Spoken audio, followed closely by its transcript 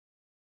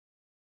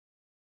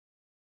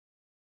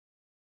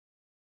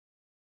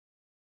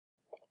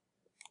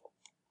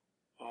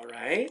All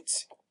right.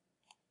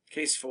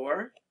 Case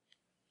 4.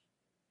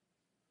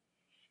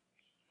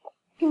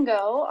 You can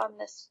go on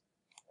this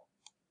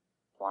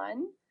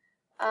one.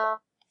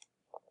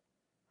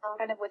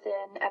 Kind of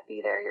within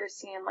epi there, you're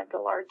seeing like a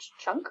large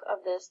chunk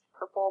of this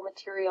purple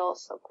material,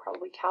 so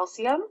probably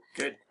calcium.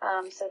 Good.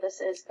 So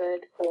this is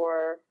good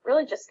for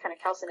really just kind of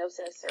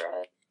calcinosis or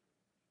a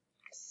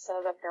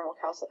subepidermal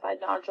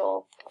calcified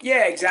nodule.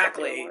 Yeah,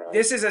 exactly.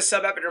 This is a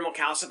subepidermal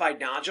calcified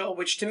nodule,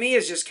 which to me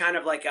is just kind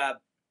of like a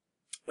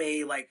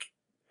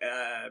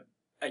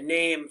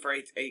name for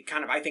a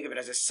kind of, I think of it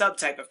as a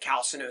subtype of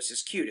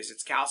calcinosis cutis.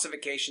 It's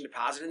calcification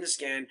deposit in the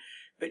skin,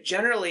 but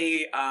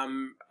generally,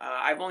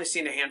 I've only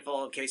seen a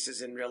handful of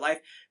cases in real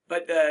life,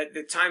 but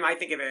the time I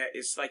think of it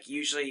is like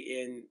usually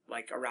in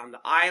like around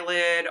the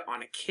eyelid,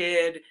 on a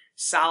kid,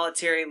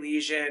 solitary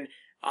lesion.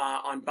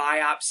 On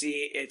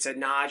biopsy, it's a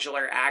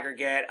nodular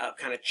aggregate of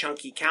kind of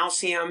chunky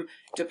calcium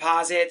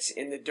deposits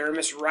in the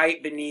dermis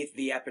right beneath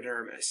the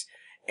epidermis.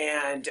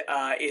 And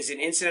is an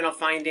incidental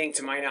finding.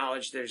 To my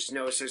knowledge, there's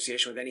no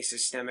association with any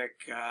systemic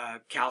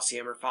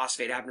calcium or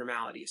phosphate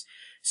abnormalities.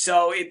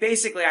 So it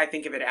basically, I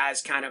think of it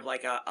as kind of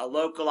like a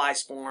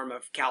localized form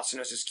of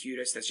calcinosis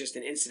cutis that's just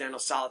an incidental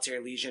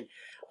solitary lesion.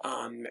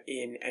 And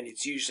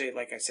it's usually,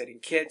 like I said, in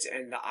kids,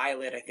 and the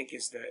eyelid, I think,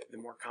 is the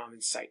more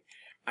common site.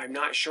 I'm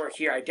not sure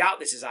here. I doubt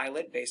this is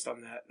eyelid based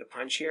on the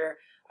punch here.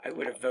 I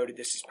would have voted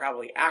this is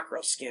probably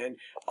acral skin,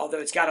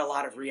 although it's got a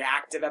lot of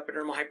reactive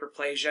epidermal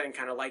hyperplasia and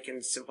kind of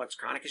lichen simplex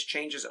chronicus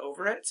changes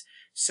over it.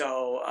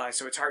 So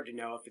it's hard to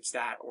know if it's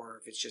that or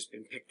if it's just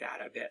been picked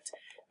at a bit.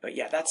 But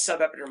yeah, that's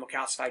subepidermal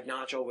calcified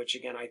nodule, which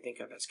again I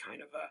think of as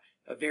kind of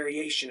a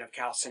variation of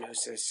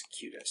calcinosis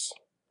cutis.